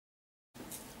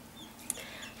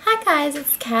Hi guys,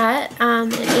 it's Kat,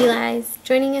 and Eli's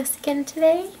joining us again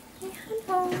today.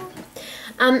 Hello.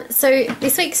 So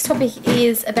this week's topic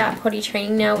is about potty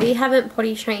training. Now, we haven't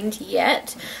potty trained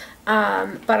yet,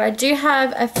 but I do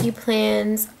have a few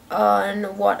plans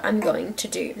on what I'm going to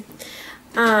do.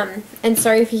 And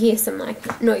sorry if you hear some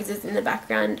like noises in the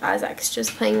background. Isaac's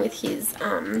just playing with his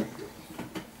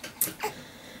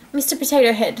Mr.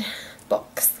 Potato Head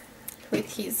box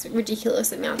with his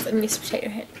ridiculous amounts of Mr. Potato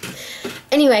Head.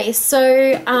 Anyway,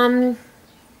 so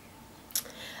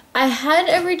I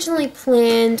had originally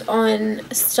planned on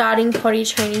starting potty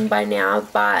training by now,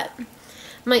 but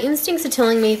my instincts are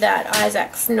telling me that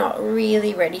Isaac's not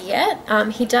really ready yet.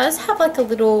 He does have like a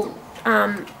little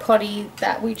potty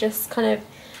that we just kind of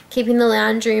keep in the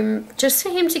lounge room just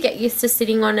for him to get used to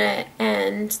sitting on it,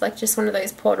 and like just one of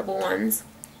those portable ones.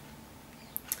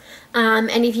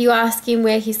 And if you ask him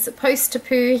where he's supposed to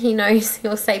poo, he knows.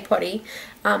 He'll say potty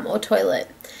or toilet.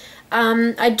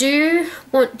 I do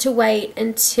want to wait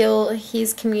until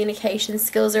his communication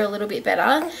skills are a little bit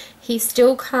better. He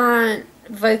still can't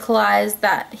vocalize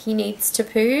that he needs to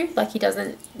poo, like he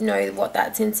doesn't know what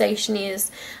that sensation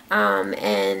is,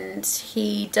 and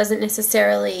he doesn't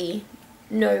necessarily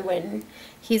know when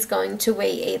he's going to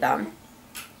wee either.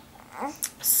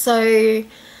 So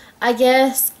I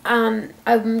guess I'm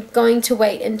going to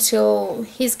wait until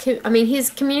his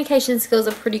communication skills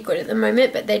are pretty good at the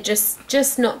moment, but they're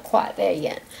just not quite there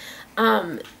yet.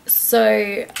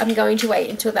 So I'm going to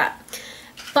wait until that.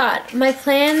 But my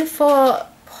plan for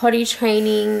potty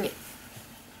training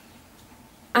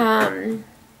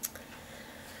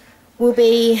will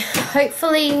be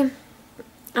hopefully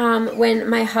when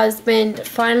my husband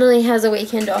finally has a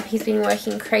weekend off. He's been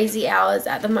working crazy hours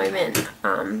at the moment,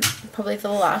 probably for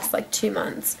the last like 2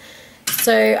 months.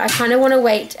 So I kind of want to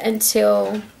wait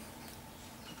until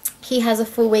he has a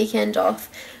full weekend off.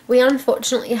 We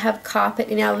unfortunately have carpet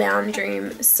in our lounge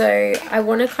room, so I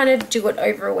want to kind of do it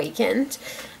over a weekend.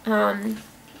 I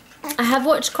have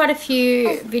watched quite a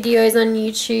few videos on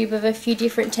YouTube of a few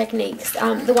different techniques.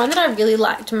 The one that I really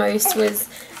liked most was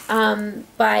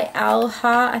by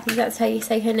Alha, I think that's how you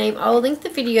say her name. I'll link the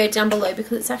video down below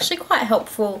because it's actually quite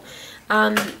helpful.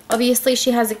 Obviously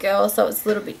she has a girl, so it's a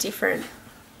little bit different.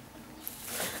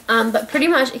 But pretty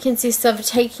much it consists of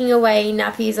taking away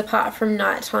nappies apart from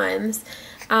night times.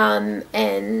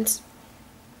 And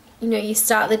you know, you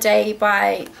start the day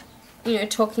by, you know,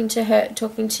 talking to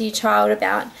your child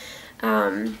about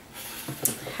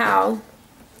how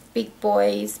big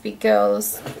boys, big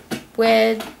girls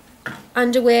wear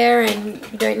underwear and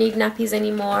you don't need nappies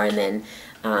anymore, and then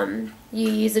you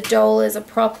use a doll as a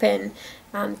prop and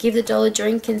give the doll a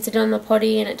drink and sit on the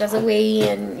potty and it does a wee,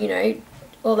 and you know,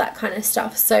 all that kind of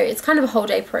stuff. So it's kind of a whole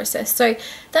day process. So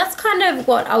that's kind of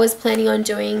what I was planning on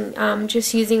doing,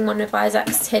 just using one of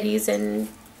Isaac's teddies and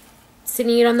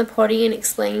sitting it on the potty and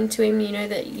explaining to him, you know,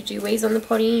 that you do wees on the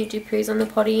potty, you do poos on the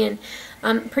potty,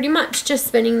 and pretty much just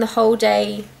spending the whole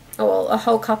day, or a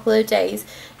whole couple of days,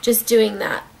 just doing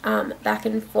that back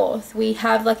and forth. We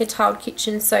have like a tiled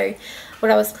kitchen, so what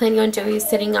I was planning on doing is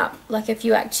setting up like a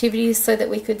few activities so that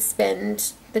we could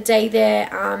spend the day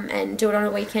there and do it on a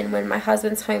weekend when my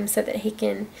husband's home, so that he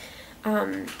can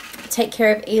take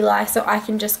care of Eli, so I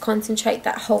can just concentrate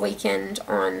that whole weekend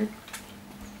on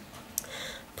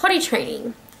potty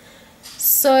training.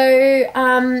 So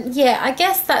yeah, I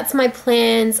guess that's my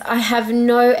plans. I have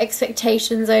no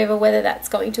expectations over whether that's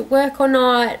going to work or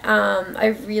not. I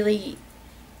really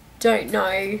don't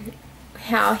know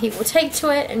how he will take to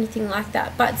it, anything like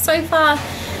that. But so far,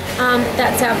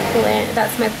 that's our plan.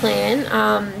 That's my plan.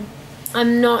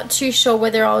 I'm not too sure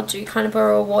whether I'll do kind of a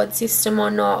reward system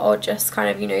or not, or just kind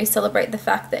of, you know, celebrate the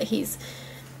fact that he's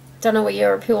done a wee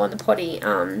or a poo on the potty.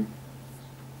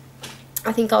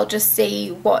 I think I'll just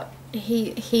see what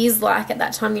he's like at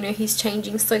that time. You know, he's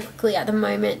changing so quickly at the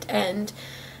moment, and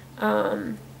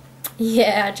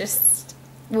yeah,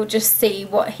 we'll just see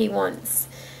what he wants.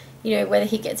 You know, whether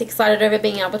he gets excited over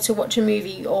being able to watch a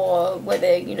movie, or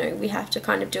whether, you know, we have to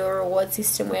kind of do a reward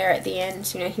system where at the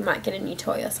end, you know, he might get a new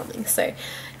toy or something. So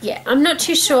yeah, I'm not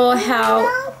too sure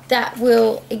how that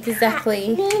will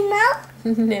exactly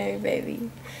no baby,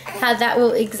 how that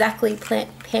will exactly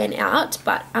pan out,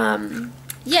 but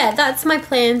yeah, that's my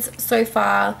plans so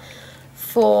far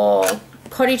for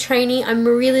potty training. I'm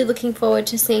really looking forward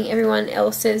to seeing everyone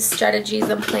else's strategies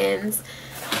and plans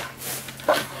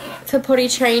for potty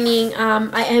training.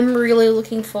 I am really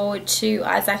looking forward to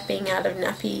Isaac being out of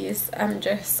nappies. I'm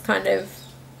just kind of,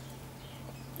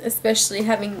 especially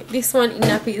having this one in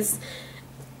nappies,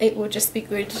 it will just be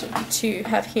good to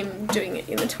have him doing it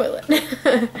in the toilet.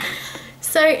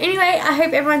 So anyway, I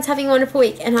hope everyone's having a wonderful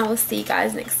week, and I will see you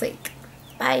guys next week.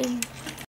 Bye.